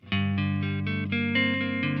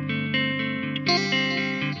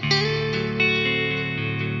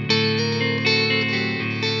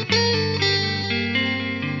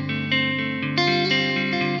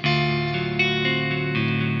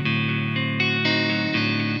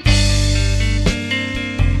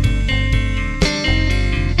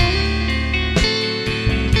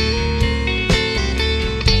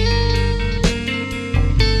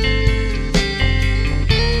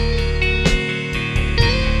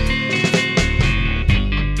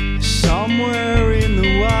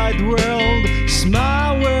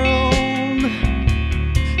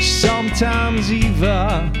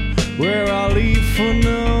river where I live for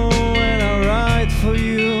now and I write for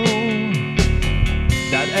you.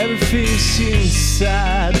 That everything seems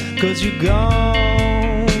sad 'cause you're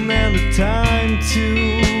gone, and the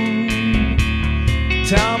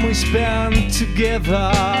time we spent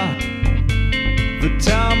together, the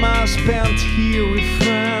time I spent here with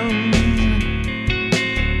friends.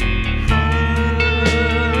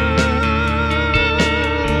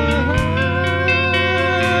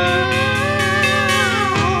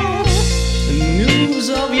 News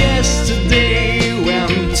of yesterday when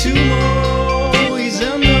tomorrow is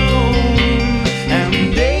unknown, and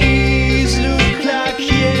days look like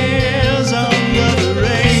years under the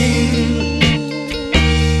rain,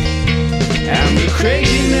 and the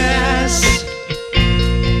craziness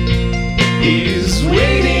is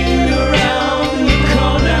waiting around the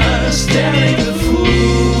corner, staring the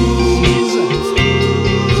fools,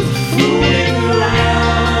 fooling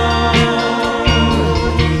around,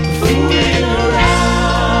 fooling around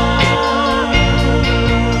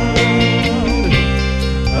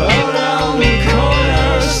the corner,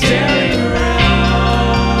 staring around.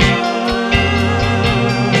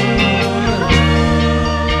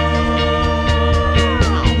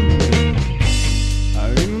 I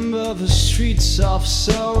remember the streets of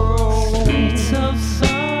sorrow,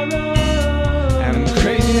 and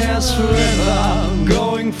craziness forever,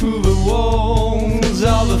 going through the walls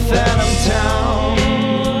of the phantom town.